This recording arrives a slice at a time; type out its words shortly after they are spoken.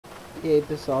E aí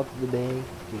pessoal, tudo bem?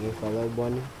 Aqui quem fala é o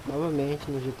Bonnie, novamente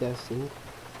no GTA V.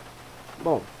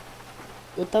 Bom,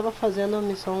 eu tava fazendo a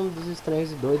missão dos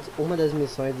Estranhos e Doidos, uma das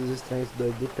missões dos Estranhos e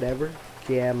Doidos do Trevor,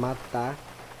 que é matar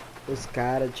os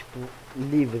caras, tipo,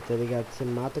 livre, tá ligado? Você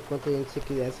mata quanta gente você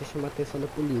quiser sem chamar a atenção da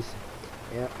polícia.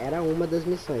 Era uma das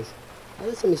missões. Mas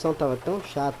essa missão tava tão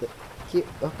chata que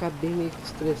eu acabei meio que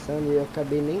estressando e eu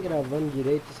acabei nem gravando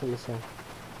direito essa missão.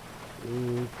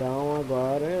 Então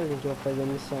agora a gente vai fazer a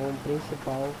missão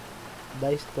principal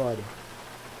da história,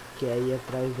 que é ir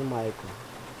atrás do Michael,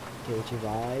 que a gente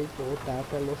vai voltar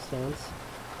para Los Santos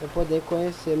para poder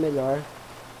conhecer melhor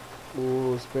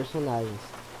os personagens.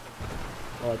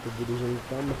 Ó, tô dirigindo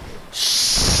também.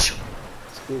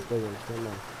 Desculpa, gente, foi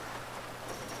mal.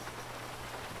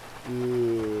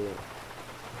 E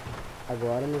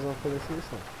agora nós vamos fazer essa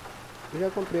missão. Eu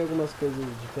já comprei algumas coisas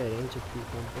diferentes aqui,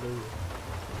 comprei.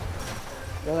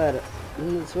 Galera,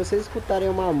 se vocês escutarem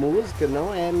uma música,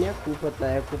 não é minha culpa, tá?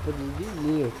 É culpa do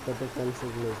vizinho que tá tocando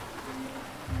essas músicas.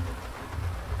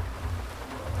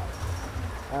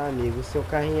 Ah, amigo, seu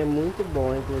carrinho é muito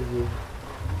bom, inclusive.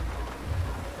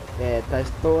 É, tá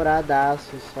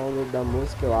estouradaço o som da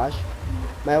música, eu acho.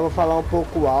 Mas eu vou falar um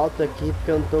pouco alto aqui,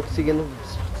 porque eu não tô conseguindo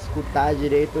escutar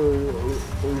direito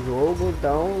o jogo,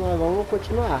 então nós vamos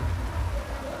continuar.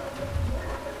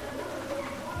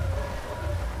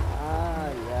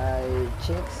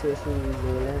 Tinha que ser esse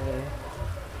vizinho, né, velho?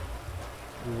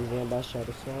 O vizinho abaixaram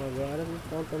o som agora,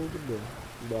 então estamos de boa.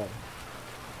 Bora.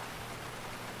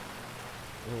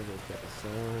 Vamos ver que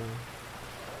são.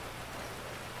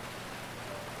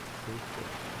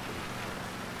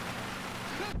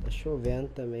 Tá chovendo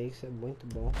também, isso é muito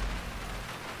bom.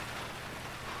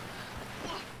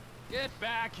 Get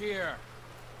back here!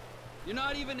 You're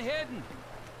not even hidden!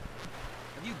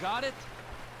 Have you got it?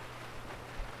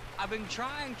 I've been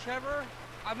trying, Trevor.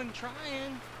 I've been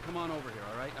trying. Come on over here,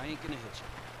 alright? I ain't gonna hit you.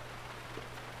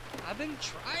 I've been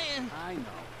trying. I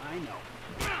know.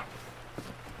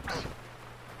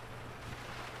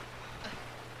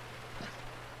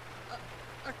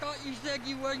 I thought you said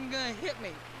you wasn't gonna hit me.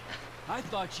 I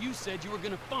thought you said you were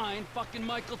gonna find fucking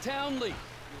Michael Townley.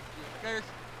 There's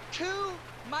two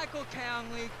Michael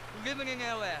Townley living in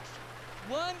LS.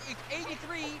 One is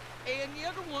 83, and the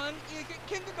other one is at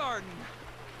kindergarten.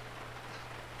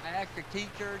 I asked the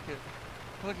teacher to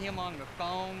put him on the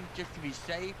phone just to be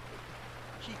safe.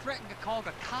 She threatened to call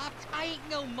the cops. I ain't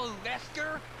no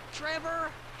molester,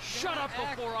 Trevor. Shut up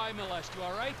before I molest you,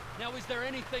 alright? Now, is there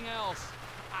anything else?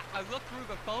 I looked through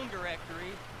the phone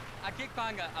directory. I did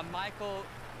find a Michael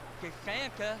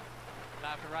DeSanta,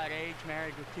 about the right age,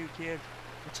 married with 2 kids.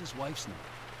 What's his wife's name?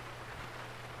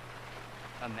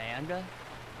 Amanda?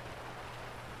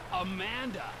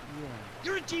 Amanda? Yeah.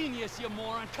 You're a genius, you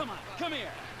moron. Come on, come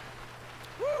here.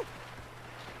 Woo!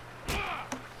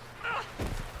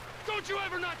 Don't you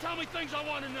ever not tell me things I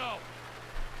want to know!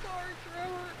 Sorry,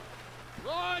 Trevor.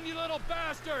 Run, you little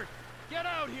bastard! Get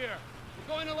out here!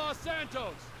 We're going to Los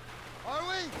Santos. Are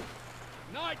we?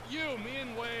 Not you, me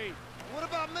and Wade. What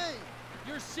about me?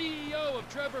 You're CEO of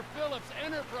Trevor Phillips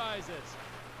Enterprises.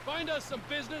 Find us some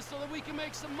business so that we can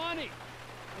make some money.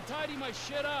 And tidy my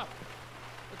shit up.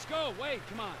 Let's go, Wade,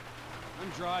 come on. I'm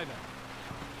driving.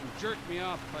 You jerk me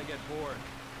off if I get bored.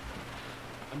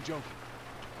 I'm joking.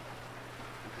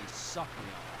 You can suck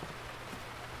me off.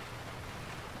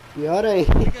 Pior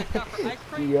ainda.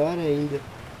 Pior ainda.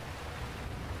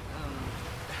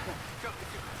 So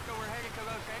we're headed to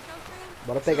Los Santos then?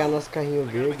 Bora pegar nosso carrinho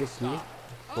verde aqui.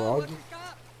 Fog.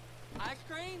 Ice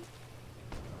cream?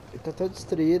 Ele tá todo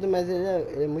destruído, mas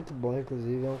ele é muito bom,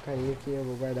 inclusive. É um carrinho que eu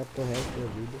vou guardar pro resto da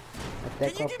vida.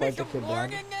 Até com a porta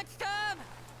quebrada.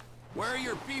 Where are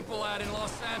your people at in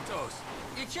Los Santos?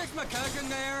 It's just my cousin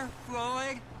there,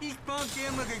 Floyd. He's bunked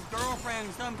in with his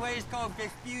girlfriend someplace called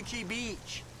Vespucci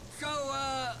Beach. So,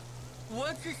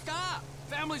 what's the stop?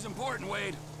 Family's important,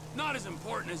 Wade. Not as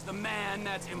important as the man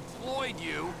that's employed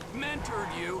you,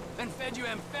 mentored you, and fed you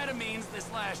amphetamines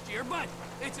this last year, but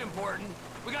it's important.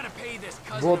 We gotta pay this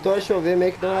cousin. Voltou a chover,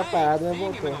 meio que deu uma parada, mas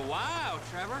voltou. Wow,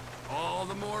 Trevor. All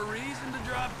the more reason to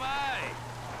drop by.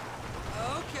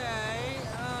 Okay,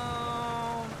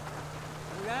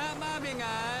 that might be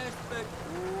nice, but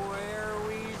where are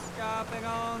we stopping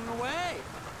on the way?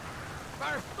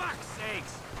 For fuck's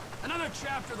sakes! Another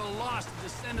chapter of the lost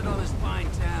descended on this fine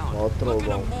town. Outro Looking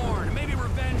to bom. mourn and maybe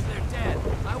revenge their dead.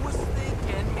 I was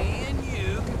thinking me and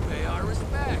you could pay our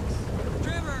respects.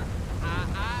 Trevor,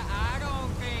 I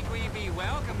don't think we'd be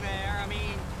welcome there. I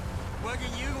mean,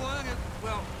 wasn't you the one that,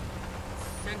 well,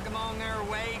 sent them on their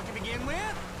way to begin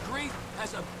with? Grief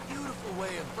has a beautiful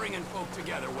way of bringing folk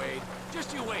together, Wade.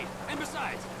 Just you wait. And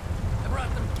besides, I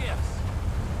brought them gifts.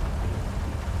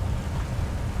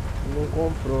 Não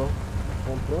comprou.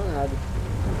 Comprou nada.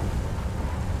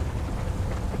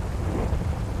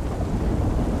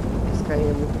 Esse carrinho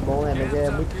é muito bom, mas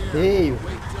é muito feio.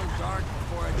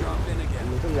 É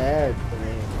muito lerdo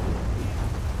também.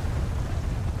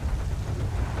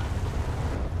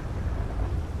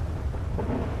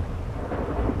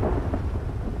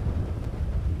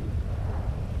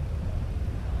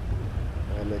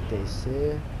 Vai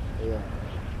anoitecer. Aí, ó.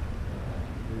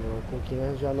 Um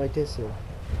pouquinho já anoiteceu.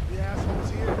 The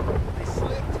assholes here, they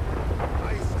slipped.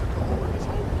 Ice took a hold of this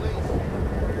whole place.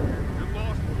 You're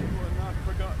lost, but you are not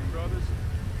forgotten, brothers.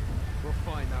 We'll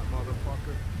find that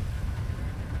motherfucker.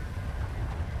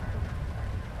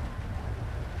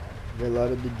 O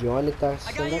velório do Johnny tá I got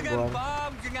sendo you them agora.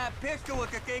 bombs and that pistol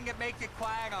with the thing that makes it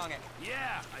quiet on it.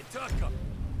 Yeah, I took them.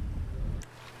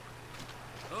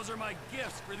 Those are my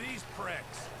gifts for these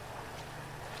pricks.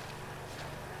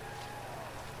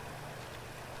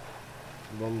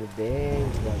 Vamos bem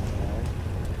devagar.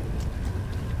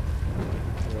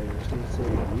 A gente tem que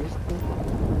ser visto.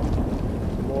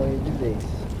 Morrer de vez.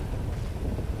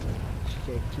 Acho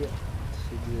que aqui, ó.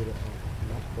 Segura, ó,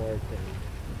 na porta aí.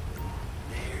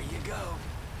 There you go.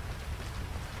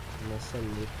 Nossa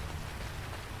luta.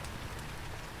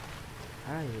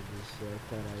 Ai, meu Deus do céu,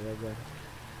 caralho, e agora?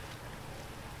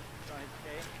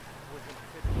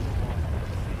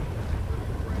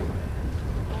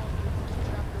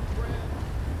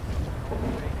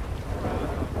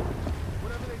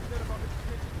 Whatever they said about Mr.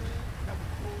 Kitchen, man, that was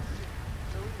bullshit.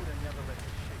 So we would have never let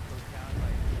this shit go down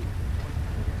like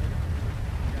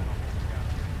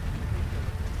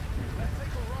let's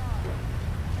take a ride.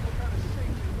 See what kind of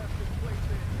shape we left this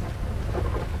place in.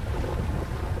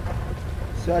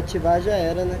 Se eu ativar já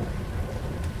era, né?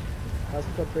 Quase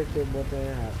que eu apertei o botão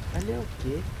errado. Ali é o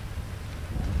quê?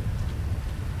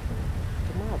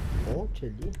 Tem uma ponte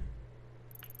ali?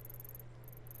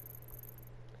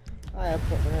 Ah, é, é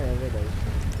verdade.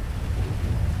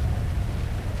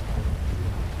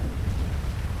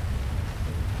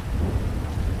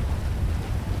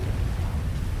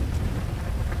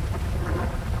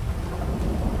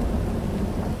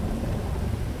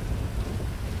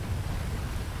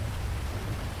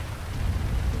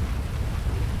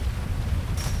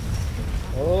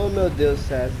 Oh meu Deus do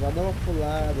céu, vai dar uma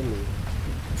pulada mesmo.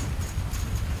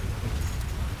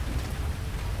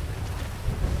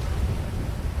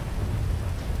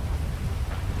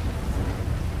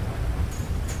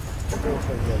 Vou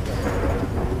fazer agora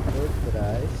por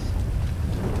trás.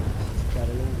 Esses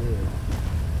caras não veem.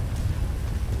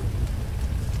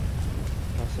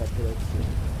 Passar por aqui.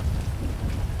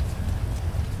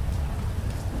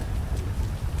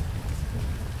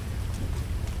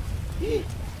 Ih!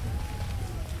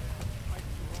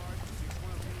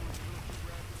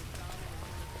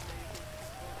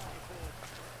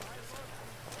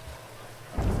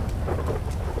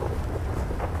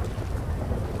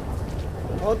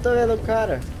 Olha o tamanho do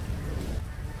cara.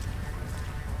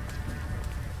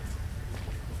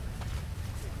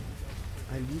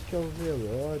 Ali que é o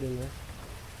velório, né?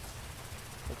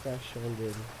 O caixão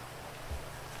dele.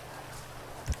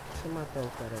 Se eu matar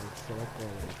o cara aí, você vai pra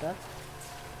ele, tá?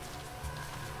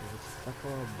 Você tá com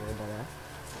uma bomba lá.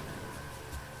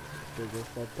 Pegou,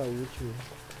 falta a última.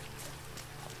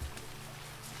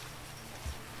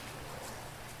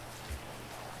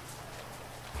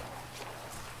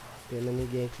 Pena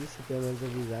ninguém aqui, se pelo menos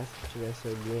avisasse que tivesse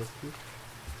alguém aqui.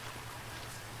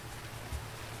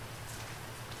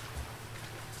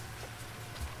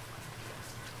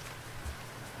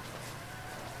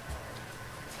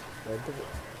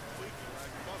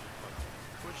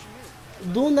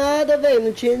 Do nada, velho,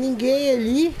 não tinha ninguém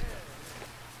ali.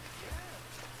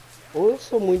 Ou eu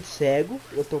sou muito cego,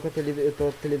 eu tô com a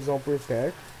televisão por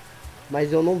perto,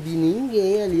 mas eu não vi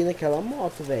ninguém ali naquela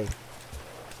moto, velho.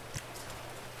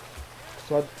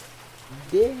 Só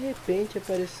de repente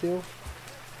apareceu.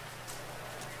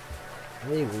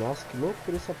 Amigo, nossa, que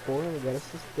loucura essa porra, agora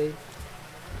assustei.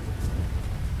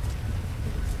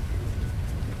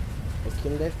 Aqui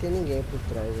não deve ter ninguém por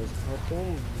trás, mas só tem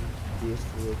um besta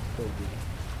aqui que eu vi.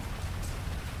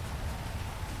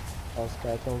 Ó, os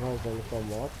caras estão vazando com a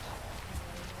moto.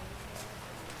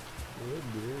 Meu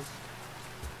Deus.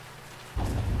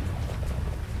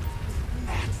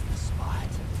 That's the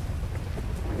spot.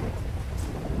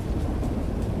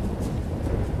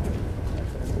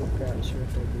 O cara, deixa eu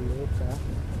ver do meu carro.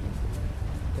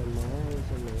 Tá mais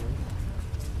ou menos.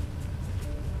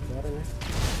 Bora, né?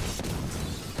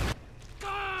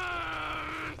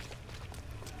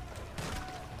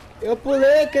 Eu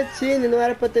pulei a cutscene, não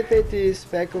era pra ter feito isso.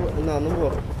 Espera que eu... Não, não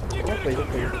vou. Já foi, já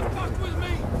foi.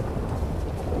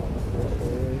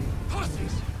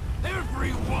 Pussies,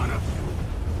 every one of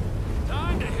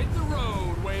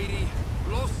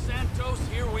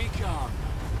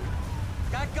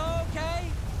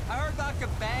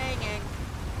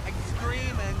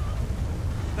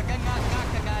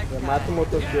Já mata o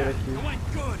motoqueiro It aqui. went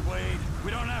good, Wade.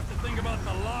 We don't have to think about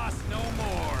the loss no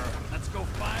more. Let's go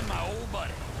find my old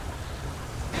buddy.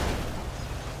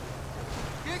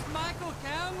 This Michael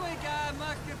Townley guy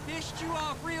must have pissed you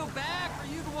off real bad for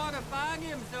you to want to find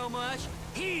him so much.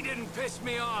 He didn't piss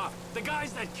me off. The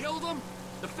guys that killed him,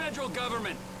 the federal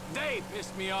government, they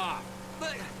pissed me off.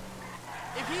 But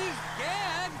if he's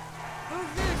dead, who's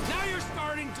this? Now you're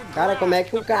starting to Cara, como é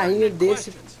que um grasp the carrinho pertinent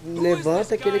desse questions. levanta Who is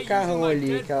this aquele guy carrão using my ali,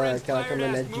 dead friend's aquela tired-ass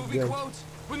caminhonete movie gigante? quotes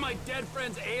with my dead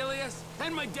friend's alias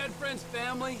and my dead friend's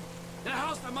family? In a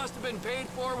house that must have been paid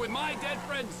for with my dead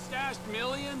friend's stashed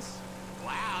millions?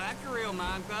 Wow, that's a real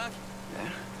mindfuck. Yeah,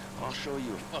 I'll show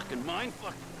you a fucking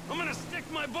mindfuck. I'm gonna stick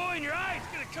my boy in your eye. It's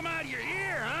gonna come out of your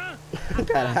ear, huh? I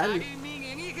Caralho. didn't mean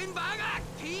anything by that,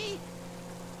 T.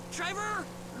 Trevor?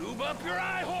 Lube up your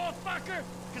eye hole, fucker,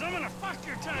 because I'm gonna fuck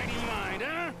your tiny mind,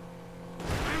 huh?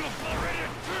 I'm about ready to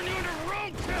turn you into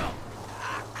roadkill.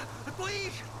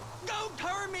 Please, don't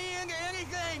turn me into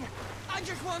anything. I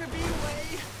just want to be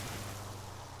Wade.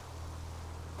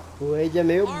 O Wade é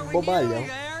meio Are we bobalhão. nearly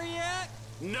there yet?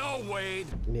 No, Wade.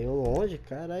 Meio longe,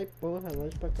 caralho, porra,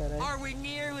 longe pra caralho. Are we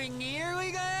nearly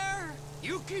there?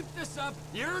 You keep this up,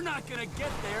 you're not gonna get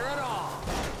there at all.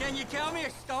 Can you tell me a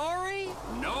story?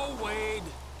 No, Wade.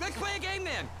 Let's play a game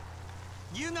then.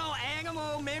 You know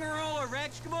animal, mineral, or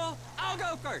vegetable? I'll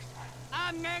go first.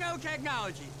 I'm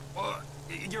nanotechnology.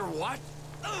 You're what?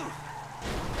 Ooh.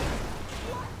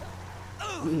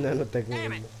 Ooh. Damn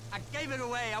Nanotecnologia. it! I gave it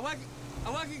away. I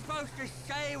wasn't supposed to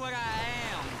say what I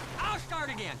am. I'll start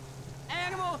again.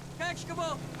 Animal,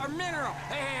 vegetable, or mineral?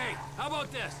 Hey, how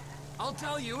about this? I'll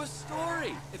tell you a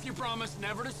story if you promise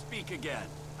never to speak again.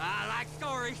 I like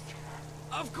stories.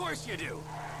 Of course you do.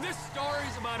 This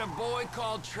story's about a boy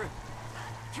called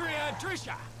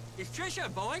Trisha. Is Trisha a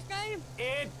boy's name?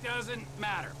 It doesn't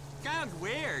matter. Sounds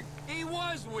weird. He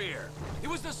was weird. He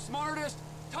was the smartest,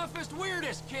 toughest,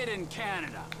 weirdest kid in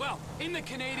Canada. Well, in the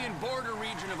Canadian border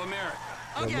region of America.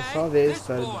 Vamos só ver a This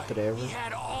história boy, do Trevor. he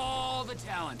had all the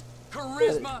talent,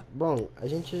 charisma, Bom, a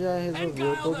gente já and resolveu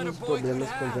guile todos that a os boy could problemas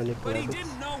com o Johnny have, but he Clemens.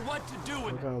 didn't know what to do with Vou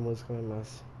it. colocar uma música mais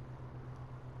massa.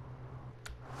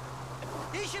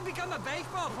 He should become a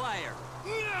baseball player.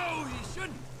 No, he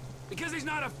shouldn't. Because he's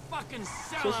not a fucking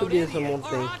Se eu sellout subir essa idiot.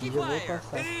 montanha aqui, já vou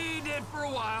passar. He did for a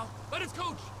while, but his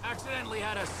coach accidentally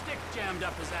had a stick jammed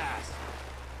up his ass.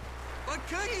 What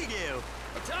could he do?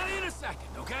 I'll tell you in a second,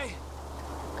 okay?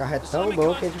 O carro é tão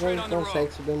bom que a gente não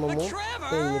consegue subir uma But montanha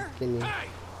Trevor! pequenininha. Hey!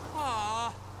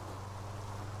 Aw.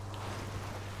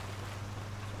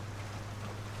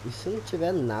 E se não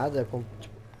tiver nada, tipo...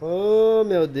 Oh,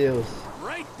 meu Deus.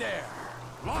 Right there,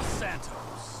 Los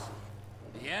Santos.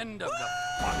 The end of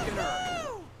the fucking earth.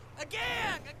 Woo!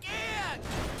 Again!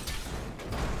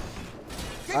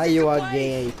 Aí o This is the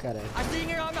alguém place. aí, cara. I seen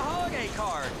it on the holiday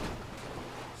card.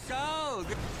 So,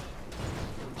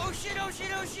 oh shit!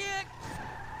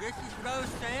 This is Los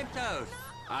Santos.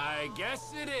 I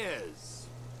guess it is.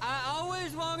 I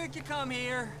always wanted to come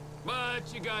here.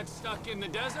 But you got stuck in the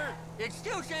desert. It's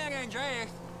still San Andreas.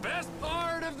 Best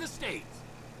part of the state.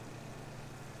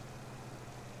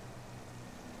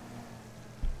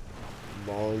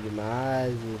 Bom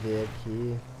demais viver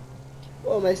aqui.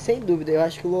 Pô, mas sem dúvida, eu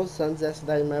acho que Los Santos é a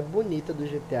cidade mais bonita do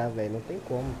GTA, velho. Não tem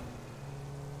como.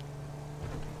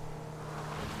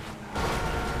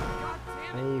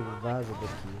 Aí, vaza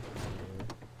daqui.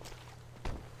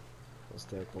 Vamos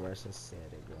ter uma conversa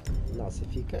séria agora. Nossa,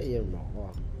 fica aí, irmão. Ó,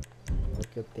 olha o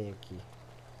que eu tenho aqui.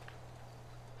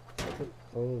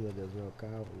 Oh, meu Deus, meu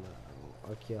carro.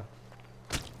 Não. Aqui, ó.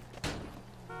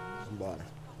 Vambora.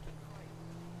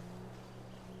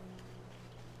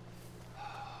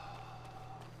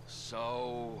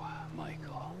 So,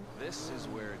 Michael, this is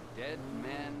where dead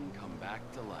men come back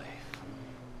to life.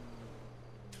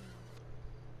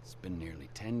 It's been nearly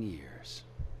 10 years,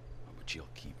 but you'll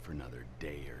keep for another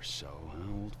day or so,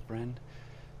 huh, old friend?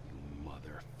 You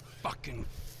motherfucking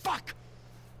fuck!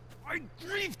 I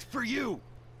grieved for you!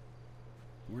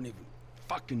 You weren't even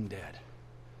fucking dead.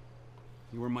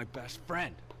 You were my best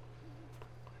friend.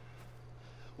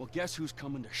 Well, guess who's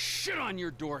coming to shit on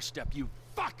your doorstep, you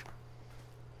fuck!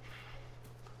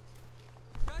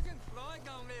 Cousin Floyd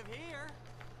don't live here.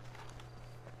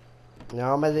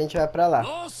 Não, mas a gente vai pra lá.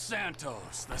 Los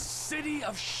Santos, the city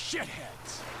of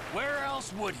shitheads. Where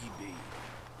else would he be?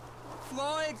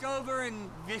 Floyd's over in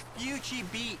Vespucci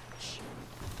Beach.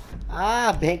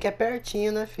 Ah, bem que é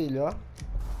pertinho, né, filho? Ó.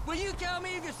 Will you tell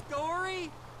me the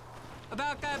story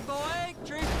about that boy,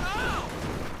 Trisha? Oh!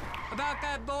 About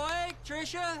that boy,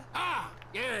 Trisha? Ah,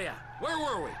 yeah. Where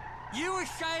were we? You were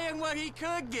saying what he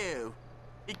could do.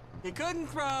 He couldn't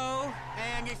throw,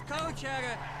 and his coach had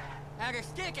a had a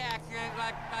stick accident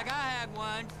like I had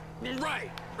once.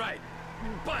 Right.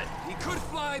 But he could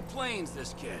fly planes,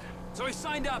 this kid. So he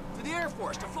signed up to the Air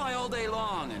Force to fly all day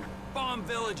long and bomb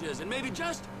villages and maybe,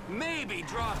 just maybe,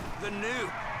 drop the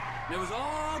nuke. And it was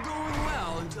all going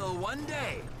well until one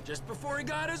day, just before he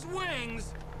got his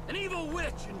wings, an evil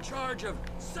witch in charge of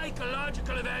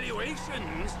psychological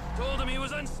evaluations told him he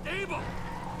was unstable.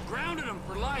 Grounded him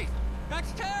for life.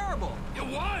 That's terrible. It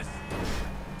was!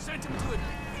 Sent him to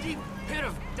a deep pit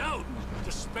of doubt and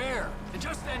despair. And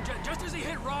just then, just as he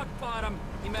hit rock bottom,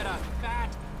 he met a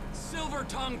fat,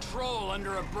 silver-tongued troll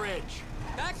under a bridge.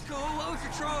 That's cool. What was the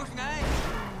troll's name?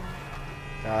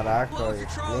 Caraca,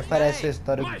 nem parece a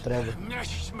história do Trevor.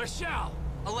 Michelle.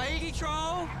 A lady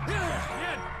troll?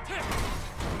 Yeah,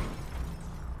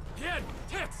 he had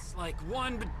tits like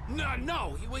one, but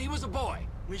no, he was a boy.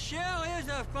 Michelle is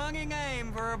a funny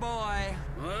name for a boy.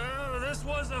 Well, this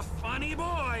was a funny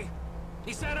boy.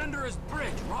 He sat under his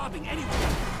bridge, robbing anyone.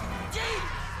 Jeez!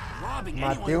 Robbing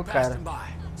anyone who passed him by.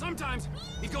 Sometimes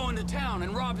he'd go into town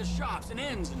and rob the shops and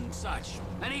inns and such.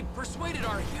 And he persuaded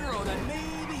our hero that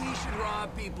maybe he should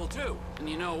rob people too. And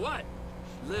you know what?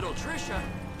 Little Trisha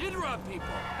did rob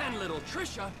people, and little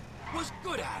Trisha was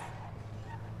good at it.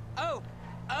 Oh!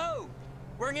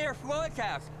 We're near Floyd's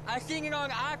house. I seen it on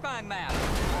iPhone maps.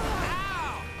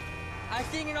 Ow! I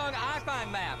seen it on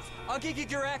iPhone maps. I'll give you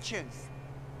directions.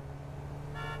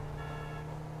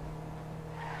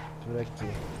 Por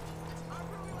aqui.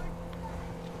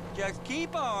 Just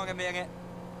keep on a minute.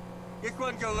 This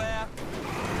one go left.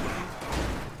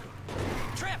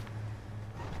 Trip!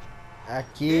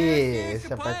 Aqui,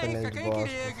 esse apartamento de bosta.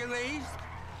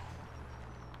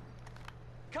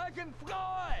 Cousin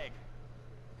Floyd!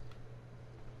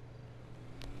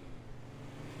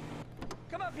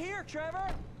 Come up here,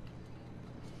 Trevor!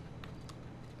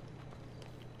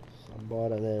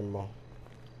 Bora, né, irmão?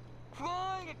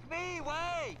 Floyd, it's me,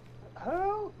 Wade!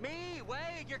 Who? Me,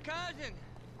 Wade, your cousin!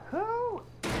 Who?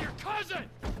 Your cousin!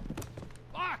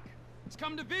 Fuck! He's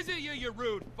come to visit you, you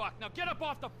rude fuck. Now get up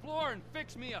off the floor and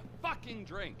fix me a fucking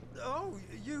drink. Oh,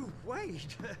 you,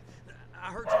 wait.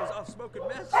 I heard you was off smoking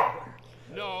meth somewhere.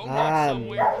 No, not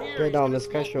somewhere here. Perdão, He's meus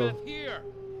gonna smoke cachorros. meth here.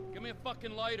 Give me a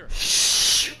fucking lighter.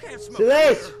 You can't smoke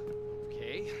Silêncio!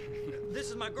 Okay. This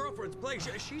is my girlfriend's place.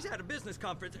 She's at a business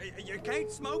conference. You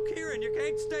can't smoke here and you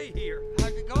can't stay here.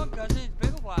 How's it going, cousin? It's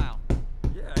been a while.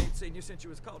 Yeah, I ain't seen you since you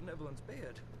was caught in Evelyn's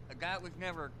bed. That was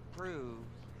never proved.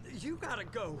 You gotta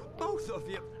go, both of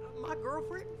you. My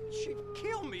girlfriend, she'd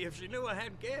kill me if she knew I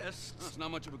had guests. That's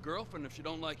not much of a girlfriend if she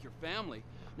don't like your family.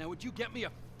 Now, would you get me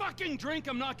a fucking drink?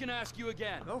 I'm not gonna ask you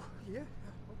again. Oh, yeah,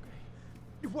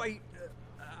 okay. Wait,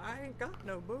 I ain't got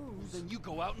no booze. Then you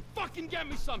go out and fucking get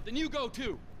me something. You go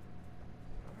too.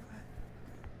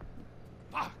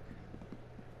 Fuck.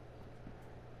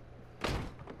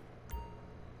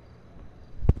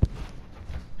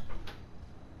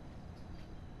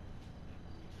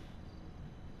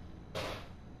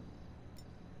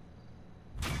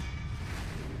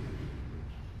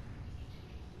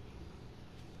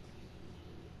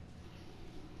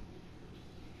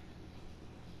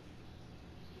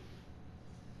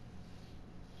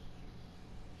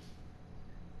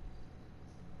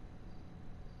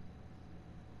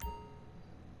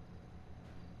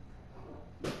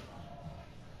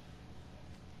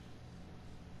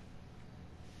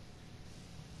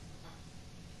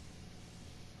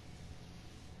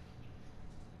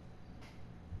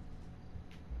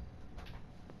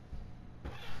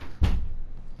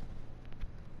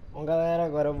 Bom, galera,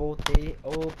 agora eu voltei.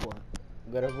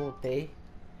 Agora eu voltei.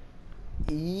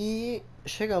 E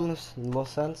chegamos em Los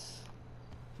Santos.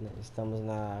 Estamos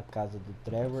na casa do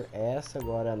Trevor. Essa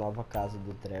agora é a nova casa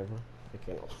do Trevor, pra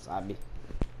quem não sabe.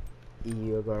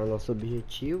 E agora o nosso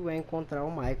objetivo é encontrar o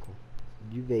Michael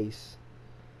de vez.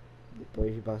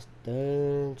 Depois de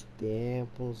bastante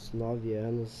tempo, uns 9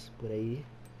 anos por aí,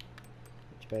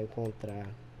 a gente vai encontrar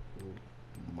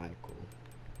o Michael.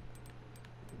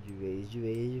 De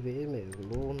vez mesmo.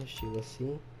 Bom, no estilo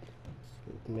assim.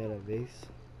 Pela primeira vez.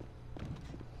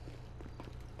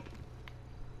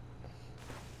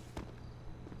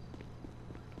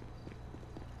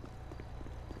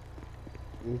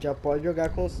 A gente já pode jogar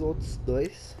com os outros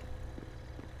dois.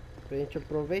 Pra gente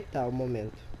aproveitar o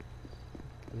momento,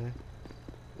 né?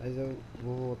 Mas eu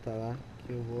vou voltar lá.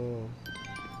 Que eu vou...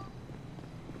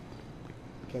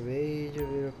 Acabei de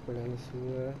ouvir a propaganda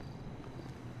sua.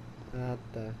 Ah,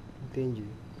 tá. Entendi.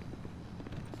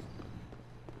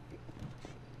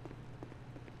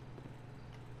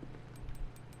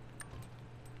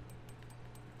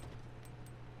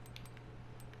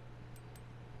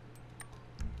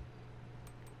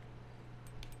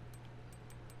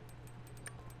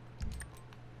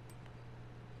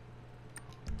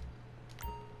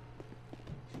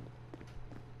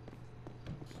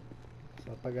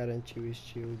 pra garantir o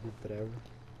estilo do Trevor.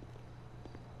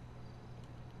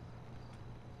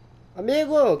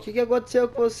 Amigo, o que aconteceu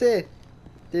com você?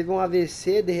 Teve um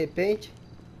AVC de repente?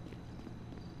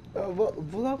 Eu vou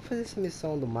logo fazer essa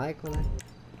missão do Michael, né?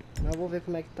 Mas eu vou ver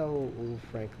como é que tá o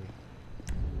Franklin.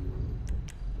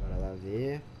 Bora lá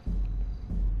ver.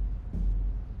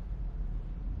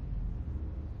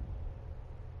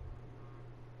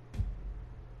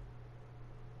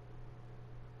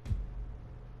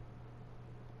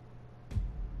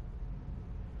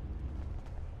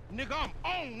 Nigga, I'm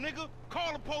on, nigga.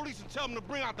 Call the police and tell them to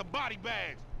bring out the body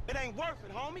bags. It ain't worth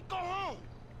it, homie. Go home.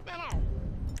 Man, I'll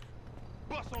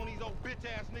bust on these old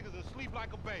bitch-ass niggas and sleep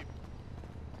like a baby.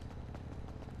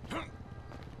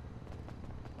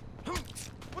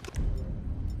 What the...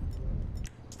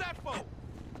 What's that for?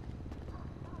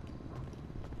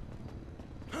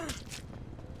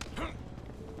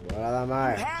 Bora,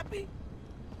 Lamar. You happy?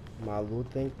 Uma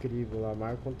luta incrível,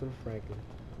 Lamar contra o Franklin.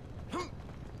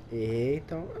 Errei,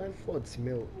 então foda-se,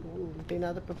 meu. Não tem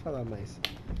nada pra falar mais.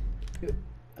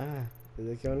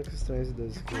 Esse aqui é o único estranho de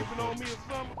Deus. Creeping on me or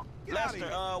something? Get out of Lester,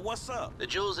 here. what's up? The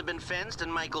jewels have been fenced and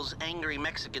Michael's angry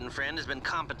Mexican friend has been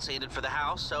compensated for the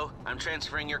house, so I'm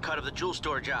transferring your cut of the jewel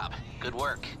store job. Good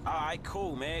work. All right,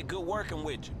 cool, man. Good working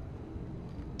with you.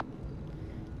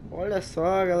 Olha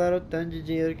só, galera, o tanto de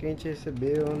dinheiro que a gente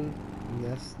recebeu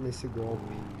nesse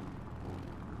golpe.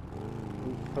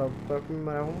 Pra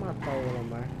comemorar, vamos matar o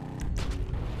Lamar.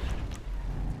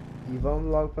 E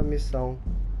vamos logo pra missão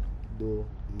do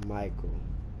Michael.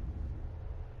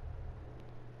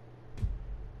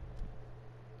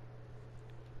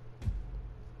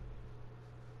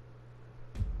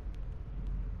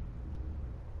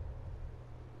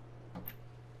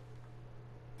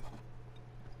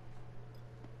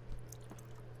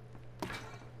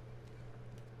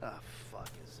 The fuck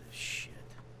is this shit?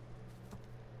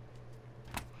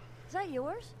 Is that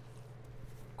yours?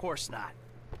 Of course not.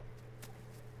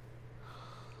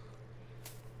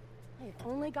 I've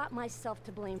only got myself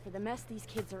to blame for the mess these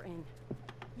kids are in.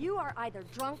 You are either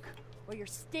drunk, or you're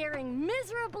staring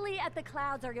miserably at the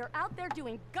clouds, or you're out there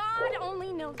doing God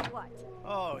only knows what.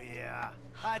 Oh yeah,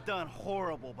 I done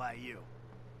horrible by you.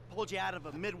 Pulled you out of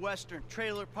a Midwestern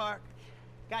trailer park,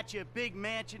 got you a big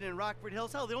mansion in Rockford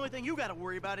Hills. Hell, the only thing you gotta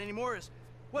worry about anymore is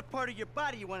what part of your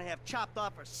body you want to have chopped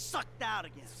off or sucked out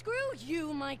again. Screw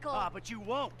you, Michael. Ah, but you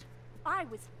won't. I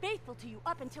was faithful to you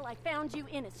up until I found you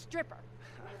in a stripper.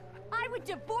 I would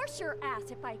divorce your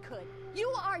ass if I could.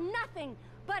 You are nothing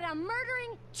but a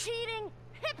murdering, cheating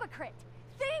hypocrite.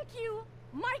 Thank you,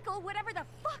 Michael, whatever the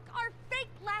fuck our fake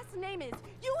last name is.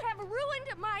 You have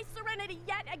ruined my serenity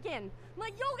yet again. My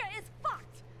yoga is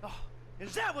fucked. Oh,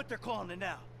 is that what they're calling it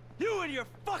now? You and your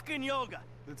fucking yoga.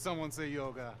 Did someone say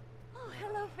yoga? Oh,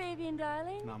 hello, Fabian,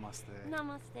 darling. Namaste.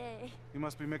 Namaste. You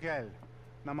must be Miguel.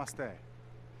 Namaste.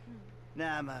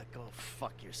 Nah, ma, go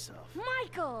fuck yourself.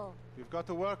 Michael! You've got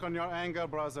to work on your anger,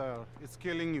 brother. It's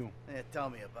killing you. Yeah, tell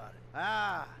me about it.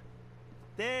 Ah,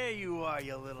 there you are,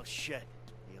 you little shit.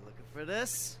 You looking for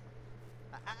this?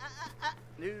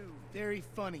 No. Very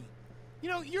funny. You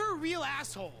know, you're a real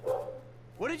asshole.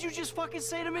 What did you just fucking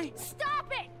say to me?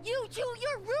 Stop it! You're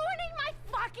ruining my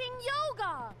fucking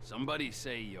yoga! Somebody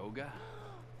say yoga?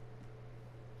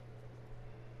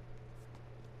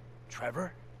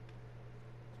 Trevor?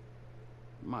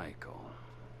 Michael.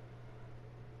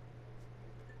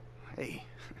 Hey.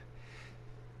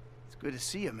 It's good to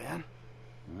see you, man.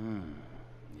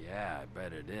 Yeah, I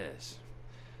bet it is.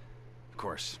 Of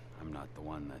course, I'm not the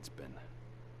one that's been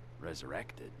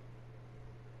resurrected.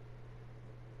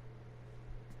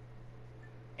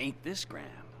 Ain't this grand?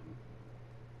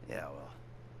 Yeah, well,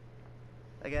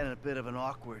 I got in a bit of an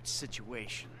awkward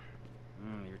situation.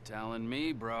 You're telling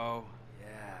me, bro.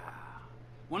 Yeah.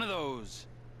 One of those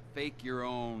fake your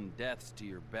own deaths to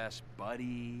your best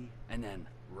buddy, and then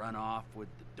run off with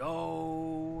the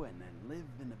dough, and then live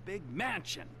in a big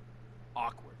mansion.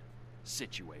 Awkward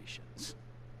situations.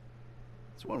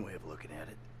 It's one way of looking at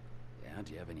it. Yeah,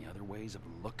 do you have any other ways of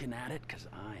looking at it? 'Cause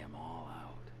I am all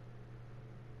out.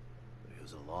 It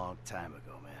was a long time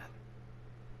ago, man.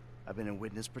 I've been in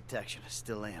witness protection. I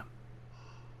still am.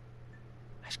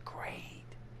 That's great.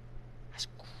 That's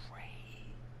great.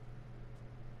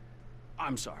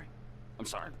 I'm sorry. I'm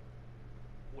sorry.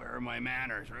 Where are my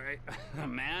manners, right?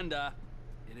 Amanda,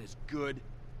 it is good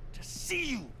to see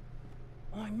you.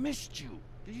 Oh, I missed you.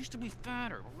 You used to be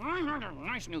fatter.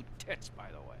 Nice new tits, by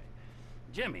the way.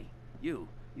 Jimmy, you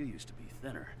used to be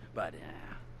thinner, but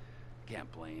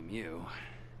can't blame you.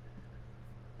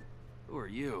 Who are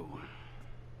you?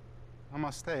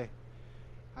 Namaste.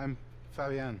 I'm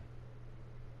Fabian.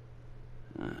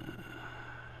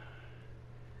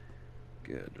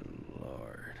 Good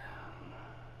Lord.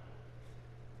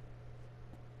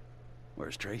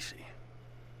 Where's Tracy?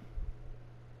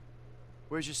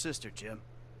 Where's your sister, Jim?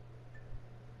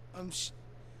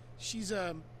 She's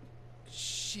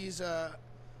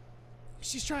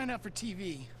trying out for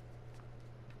TV.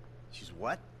 She's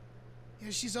what?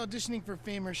 Yeah, she's auditioning for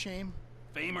Fame or Shame.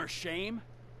 Fame or Shame?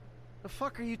 The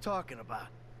fuck are you talking about?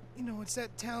 You know, it's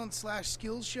that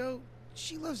talent/skills show.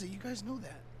 She loves it, you guys know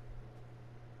that.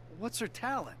 What's her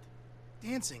talent?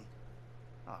 Dancing.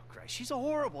 Oh, Christ, she's a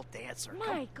horrible dancer.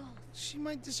 Michael. She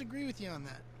might disagree with you on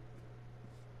that.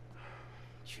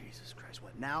 Jesus Christ,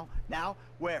 what, now? Now?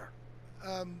 Where?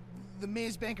 The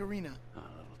Maze Bank Arena. Oh,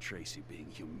 little Tracy being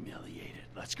humiliated.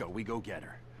 Let's go, we go get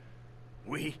her.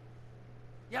 We?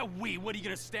 Yeah, we. What, are you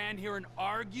gonna stand here and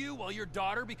argue while your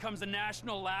daughter becomes a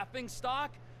national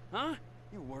laughingstock? Huh?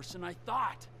 You're worse than I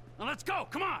thought. Now let's go,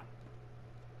 come on!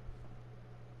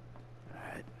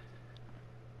 Alright.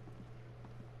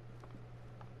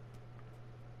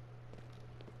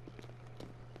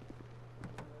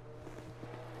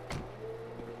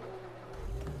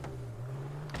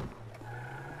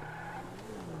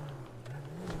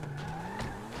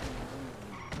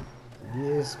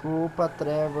 Desculpa,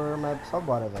 Trevor, mas só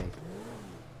bora, velho.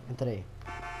 Entrei.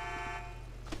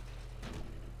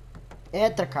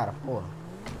 Entra, cara, porra.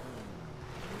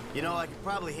 You know, I could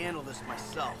probably handle this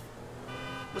myself.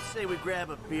 Let's say we grab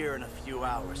a beer in a few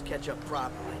hours, catch up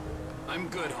properly. I'm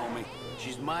good, homie.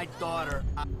 She's my daughter.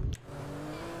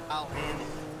 I'll handle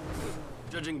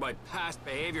it. Judging by past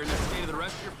behavior and the state of the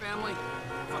rest of your family,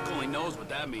 fuck only knows what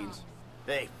that means.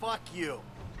 Hey, fuck you.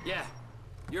 Yeah,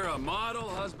 you're a model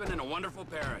husband and a wonderful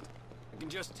parent. I can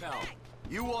just tell.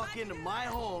 You walk into my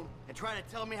home and try to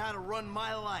tell me how to run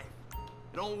my life.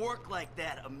 It don't work like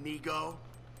that, amigo.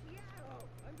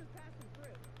 I'm just passing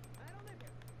through. I don't live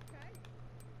here, okay?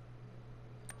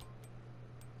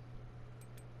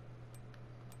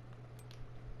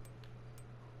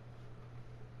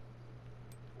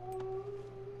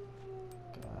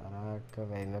 Caraca,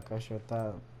 velho, meu cachorro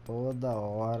tá toda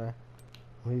hora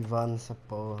uivando essa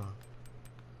porra.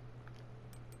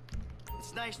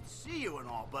 It's nice to see you and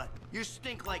all, but you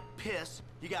stink like piss,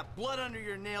 you got blood under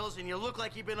your nails, and you look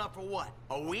like you've been up for what,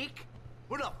 a week?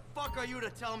 Who the fuck are you to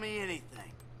tell me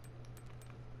anything?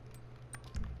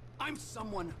 I'm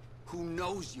someone who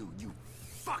knows you, you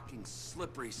fucking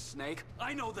slippery snake.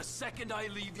 I know the second I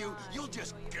leave you, you'll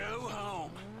just go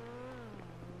home.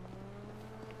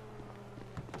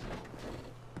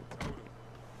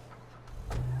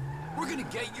 We're gonna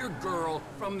get your girl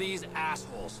from these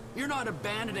assholes. You're not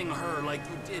abandoning her like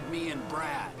you did me and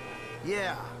Brad.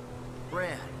 Yeah,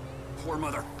 Brad. Poor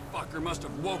motherfucker must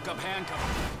have woke up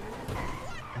handcuffed.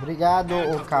 Obrigado, o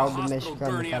Handcuffed to a caldo hospital mexicano,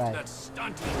 gurney after caralho. that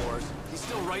stunt of yours. He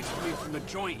still writes for me from the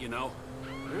joint, you know.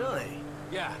 Really?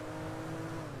 Yeah.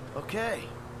 Okay.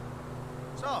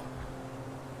 So,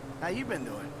 how you been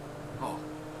doing? Oh,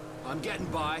 I'm getting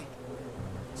by.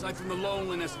 Aside from the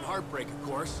loneliness and heartbreak, of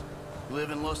course. You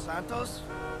live in Los Santos?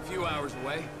 A few hours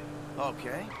away.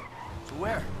 Okay. So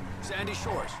where? Sandy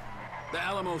Shores. The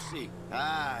LMOC.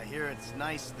 Ah, I hear it's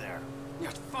nice there. Yeah,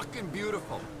 it's fucking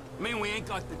beautiful. I mean, we ain't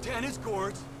got the tennis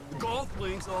courts, the golf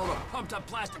links, all the pumped-up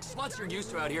plastic sluts you're used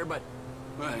to out here, but,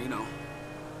 well, you know,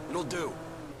 it'll do.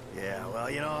 Yeah, well,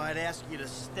 you know, I'd ask you to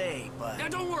stay, but... Yeah,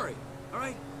 don't worry, all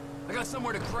right? I got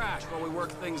somewhere to crash while we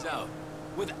work things out.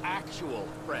 With actual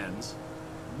friends.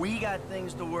 We got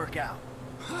things to work out.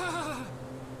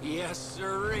 Yes,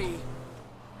 sirree.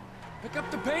 Pick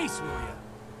up the pace, will ya?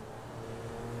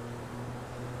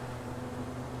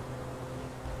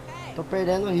 Tô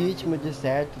perdendo o ritmo de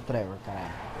certo, Trevor,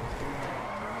 caralho.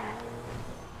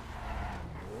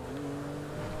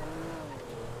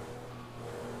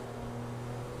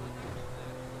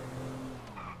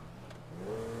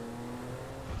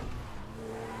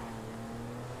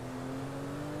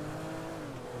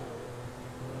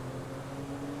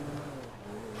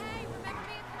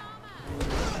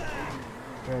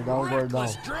 Perdão, gordão.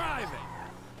 Reckless driving.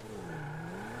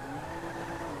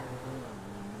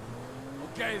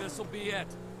 Okay, this'll be it.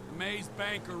 Maze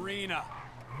Bank Arena.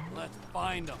 Let's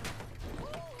find them.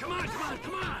 Come on, come on,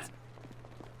 come on!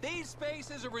 These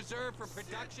spaces are reserved for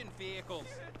production vehicles.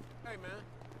 Hey, man.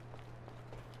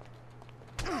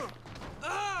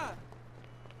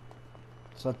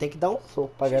 Só tem que dar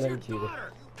soco pra garantir.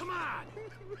 Come on!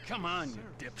 Come on, you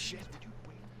dipshit.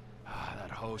 Ah,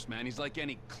 that host, man, he's like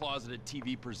any closeted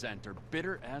TV presenter.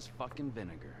 Bitter as fucking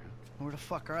vinegar. Where the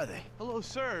fuck are they? Hello,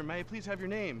 sir. May I please have your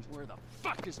names? Where the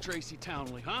fuck is Tracy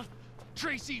Townley, huh?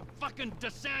 Tracy fucking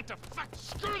DeSanta. Fuck,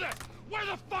 screw this! Where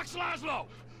the fuck's Laszlo?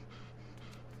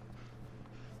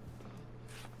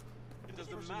 It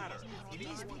doesn't matter.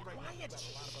 Please be quiet.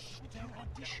 Shh. They're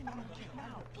auditioning right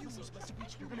now.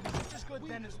 You're gonna be just as good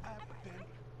then as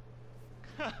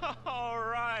Ben. All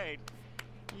right.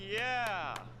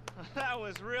 Yeah. That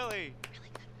was really good.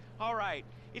 All right.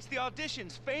 It's the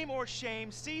auditions, Fame or Shame,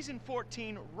 Season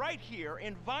 14, right here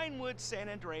in Vinewood, San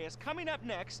Andreas. Coming up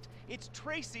next, it's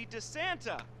Tracy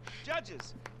DeSanta.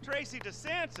 Judges, Tracy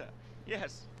DeSanta.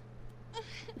 Yes.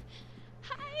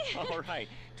 Hi. All right.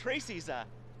 Tracy's a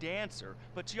dancer,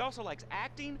 but she also likes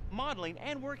acting, modeling,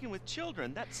 and working with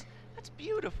children. That's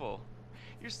beautiful.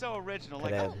 You're so original,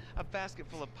 like a basket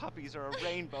full of puppies or a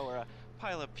rainbow or a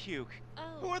pile of puke. Oh.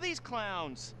 Who are these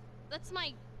clowns? That's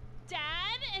my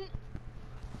dad and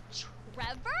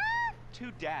Trevor?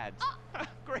 Two dads.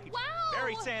 Great. Wow.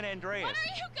 Very San Andreas. What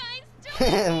are you guys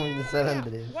doing? San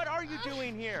Andreas. What are you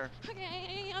doing here?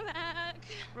 Okay, I'm back.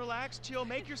 Relax, chill,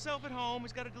 make yourself at home.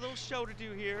 He's got a little show to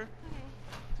do here. Okay.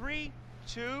 3,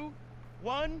 2,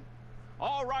 1.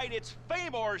 All right, it's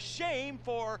Fame or Shame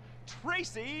for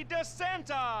Tracy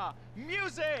DeSanta.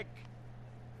 Music!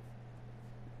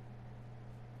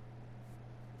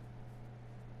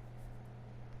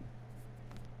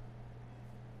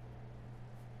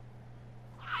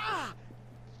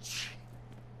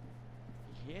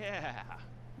 Yeah.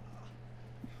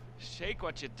 Shake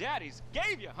what your daddies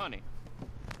gave you, honey.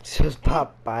 Seus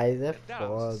papais é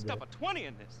Stuff foda. a 20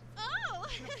 in this. Oh!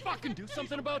 Fucking do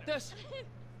something about this.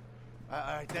 All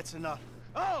right, that's enough.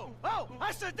 Oh!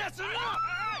 I said that's enough!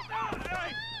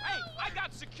 Hey, I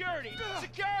got security!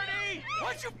 Security!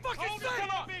 What'd you fucking Hold say? it, come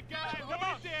on! Big guy, come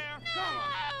on there! No!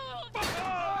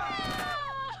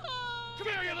 Come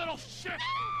here, you little shit.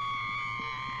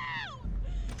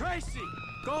 Tracy,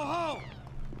 go home!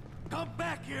 Come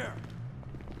back here!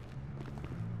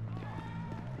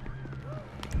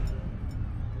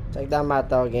 Será que dá pra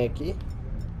matar alguém aqui?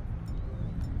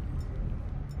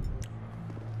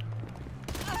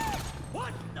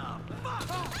 What the fuck?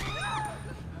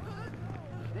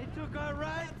 They took our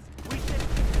rides? We did.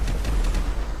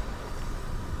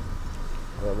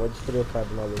 Eu vou destruir o cara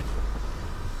do maluco.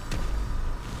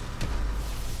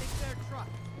 Take their truck.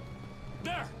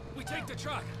 There, we take the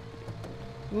truck.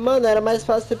 Mano, era mais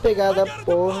fácil ter pegado a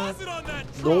porra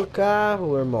de um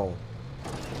carro, irmão.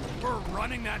 We're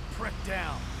running that prick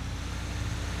down.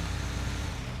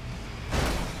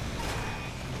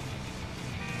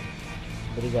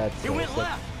 Obrigado, He went senhor.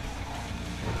 left!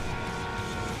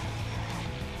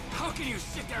 How can you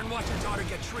sit there and watch your daughter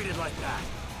get treated like that?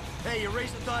 Hey, you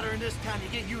raise a daughter in this town, you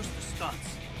get used to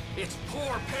stunts. It's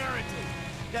poor parenting.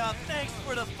 Now, thanks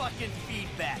for the fucking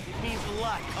feedback. It means a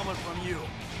lot coming from you.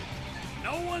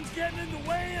 No one's getting in the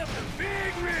way of the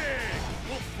big rig.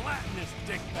 We'll flatten this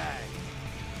dickbag.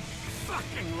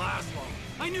 Fucking Laszlo.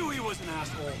 I knew he was an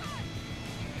asshole.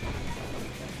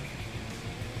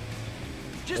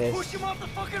 Just push him off the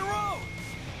fucking road!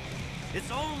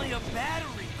 It's only a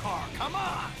battery car, come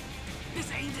on! This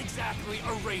ain't exactly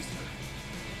a racer.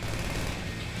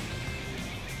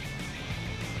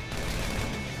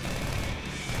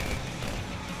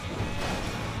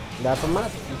 Dá pra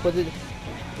matar.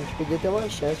 A gente podia ter uma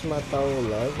chance de matar o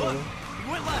Leslie, né?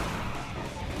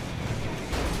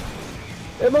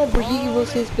 Irmão, por que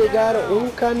vocês pegaram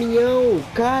um caminhão?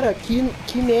 Cara, que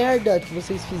merda que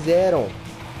vocês fizeram.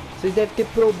 Vocês devem ter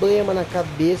problema na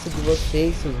cabeça de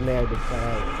vocês, seus merda,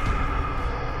 caralho.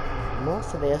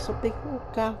 Nossa, velho, é só pegar um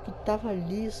carro que tava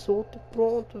ali, solto e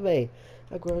pronto, velho.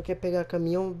 Agora quer pegar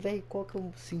caminhão, velho, qual que é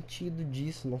o sentido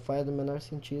disso? Não faz o menor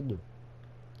sentido.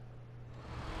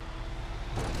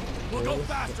 We'll go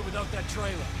faster without that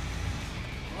trailer.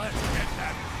 Let's get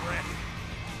that prick.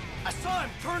 I saw him,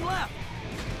 turn left!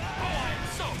 Oh, I am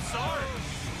so sorry.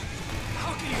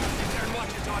 How can you sit there and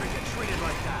watch your daughter get treated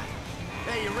like that?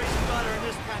 Hey, you raise a daughter in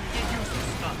this town, you get used to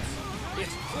stunts.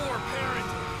 It's poor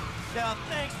parenting. Now,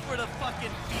 thanks for the fucking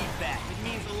feedback. It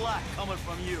means a lot coming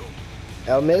from you.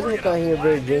 É o mesmo carrinho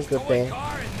verdinho que eu tenho.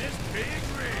 Car in this big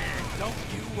rig. Don't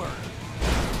you worry.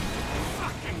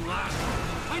 Fucking Laszlo.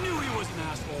 I knew he was an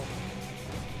asshole.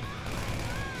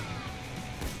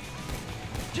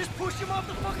 Just push him off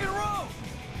the fucking road!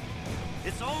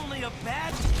 It's only a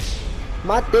bad...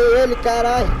 Matei ele,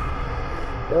 caralho!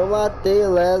 Eu matei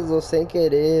o Leslie sem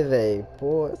querer, velho.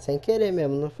 Pô, sem querer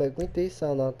mesmo, não foi com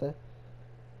intenção não, tá?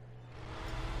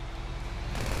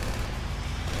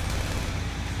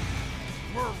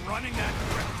 We're running that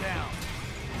prick down.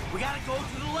 We gotta go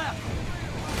to the left.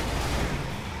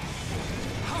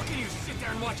 How can you sit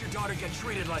there and watch your daughter get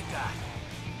treated like that?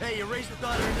 Hey, you raise a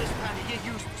daughter in this town, you get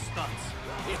used to stunts.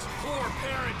 It's poor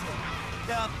parenting.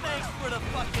 Now, thanks for the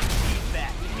fucking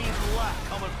feedback. It means a lot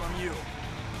coming from you.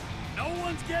 No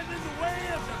one's getting in the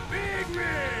way of the big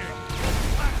rig.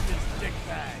 Fuck this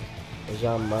dickbag. Eu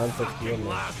já mando aqui, Fucking mano.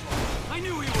 Laszlo. I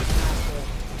knew he was an asshole.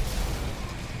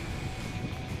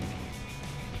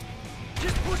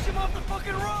 Just push him off the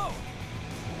fucking road.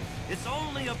 It's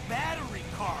only a battery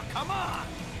car. Come on.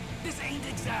 This ain't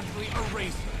exactly a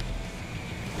racer.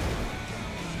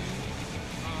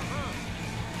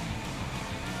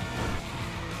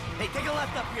 Hey, take a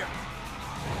left up here.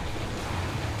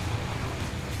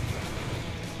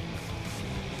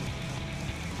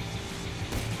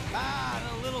 Ah,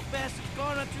 the little bastard's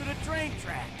going up through the train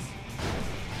tracks.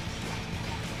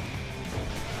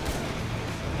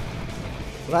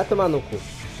 Vai tomar no cu.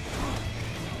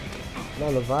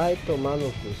 Mano, vai tomar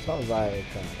no cu. Só vai,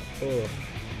 cara. Porra.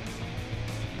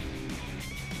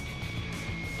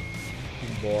 Que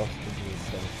bosta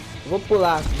disso. Eu vou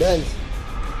pular, dane-se.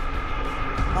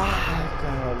 Ai,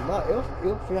 cara. Não, eu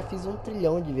já fiz 1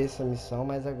 trilhão de vezes essa missão,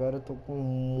 mas agora eu tô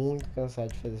muito cansado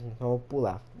de fazer essa missão. Eu vou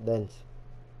pular, dane-se.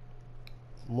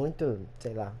 Muito,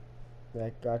 sei lá.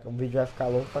 O vídeo vai ficar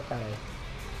longo pra caralho.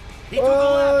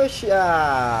 Poxa!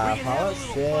 Fala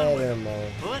sério,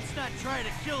 irmão. Let's not try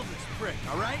to kill this prick,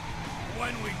 all right?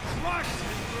 When we crush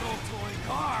his little toy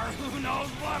car, who knows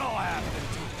what'll happen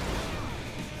to it?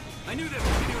 I knew this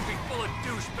city would be full of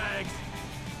douchebags.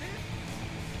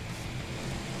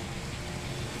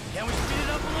 Can we speed it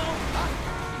up a little?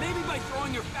 Maybe by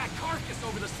throwing your fat carcass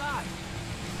over the side.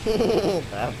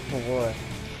 Tá, boa.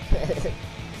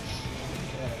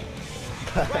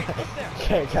 Right, up there.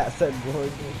 Carcaça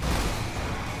gordo.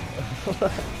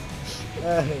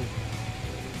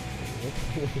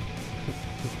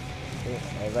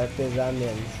 Aí vai pesar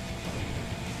menos.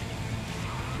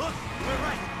 Look, we're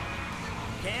right.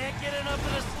 Can't get enough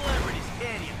of the celebrities,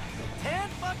 can you? 10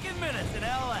 fucking minutes in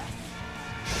LS.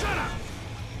 Shut up!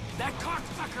 That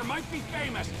cocksucker might be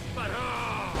famous, but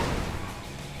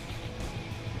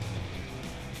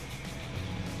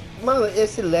Mano,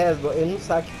 esse lesbo, ele não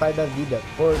sabe o que faz da vida.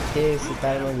 Porque esse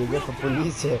cara não liga pra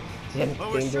polícia, já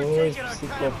tem 2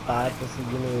 psicopatas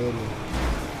seguindo ele.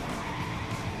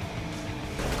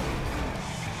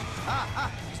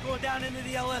 He's going down into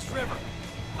the LS River.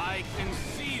 I can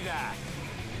see that.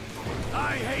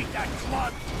 I hate that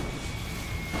club.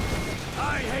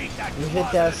 I hate that No GTA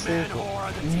closet man V whore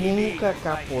of the TV. nunca I hate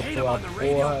capotou him a on the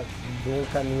radio. porra do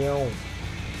caminhão.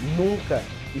 Nunca.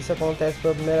 Isso acontece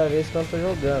pela primeira vez que eu tô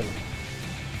jogando.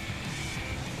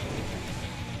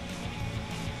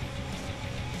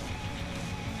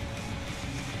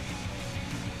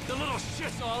 The little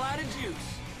shit's all out of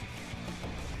juice.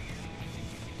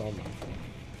 Toma.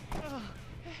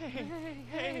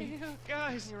 Hey,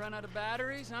 guys. You run out of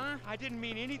batteries, huh? I didn't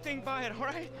mean anything by it, all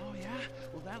right? Oh, yeah?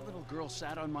 Well, that little girl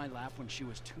sat on my lap when she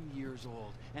was 2 years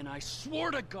old, and I swore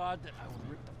to God that I would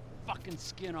rip the fucking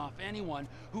skin off anyone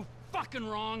who fucking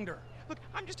wronged her. Look,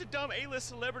 I'm just a dumb A-list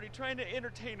celebrity trying to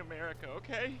entertain America,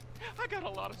 okay? I got a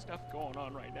lot of stuff going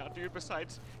on right now, dude,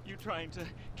 besides you trying to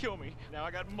kill me. Now,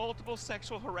 I got multiple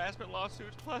sexual harassment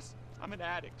lawsuits, plus I'm an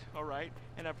addict, all right?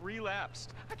 And I've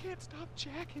relapsed. I can't stop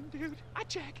jacking, dude. I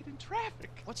jack it in traffic.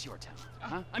 What's your talent,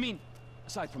 huh? I mean,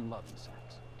 aside from love and sex.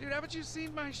 Dude, haven't you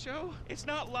seen my show? It's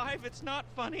not live, it's not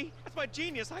funny. That's my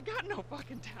genius. I got no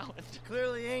fucking talent.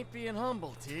 Clearly ain't being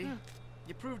humble, T.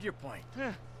 You proved your point.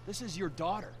 This is your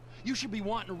daughter. You should be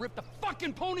wanting to rip the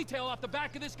fucking ponytail off the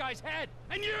back of this guy's head.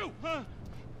 And you!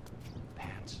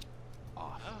 Pants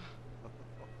off.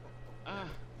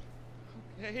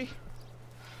 Okay.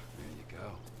 There you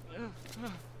go.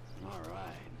 All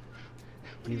right.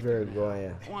 Que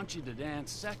vergonha. I want you to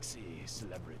dance sexy,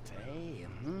 celebrity.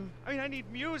 I mean, I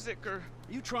need music or... Are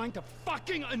you trying to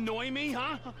fucking annoy me,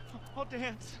 huh? I'll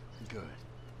dance. Good.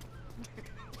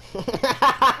 All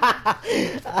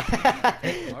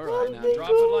right, now drop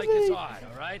it like it's hot,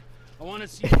 all right? I want to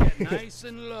see you get nice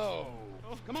and low.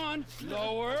 Come on,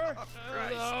 lower,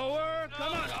 lower,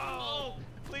 come on. Oh,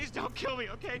 please don't kill me,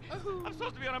 okay? I'm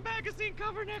supposed to be on a magazine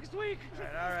cover next week.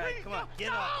 All right, Please, come on, no,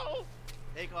 get no. up.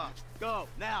 Take off. Go,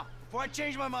 now, before I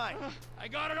change my mind. I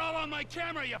got it all on my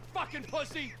camera, you fucking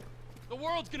pussy. The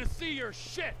world's gonna see your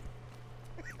shit.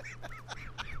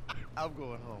 I'm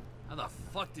going home. How the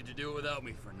fuck did you do it without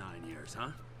me for 9 years,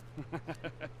 huh?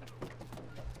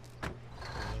 Oh,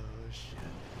 shit.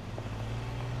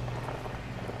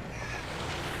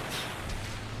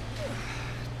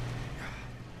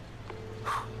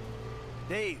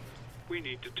 Dave. We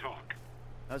need to talk.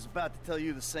 I was about to tell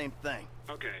you the same thing.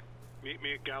 Okay. Meet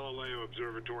me at Galileo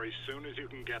Observatory as soon as you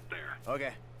can get there.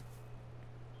 Okay.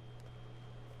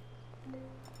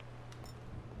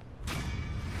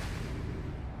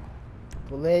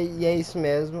 Pulei e é isso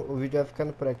mesmo. O vídeo vai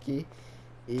ficando por aqui.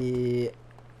 E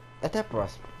Até a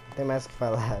próxima. Não tem mais o que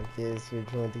falar, porque esse vídeo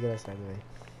foi muito engraçado, velho.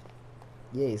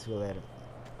 E é isso, galera.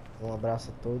 Um abraço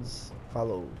a todos.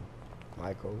 Falou.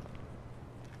 Michael.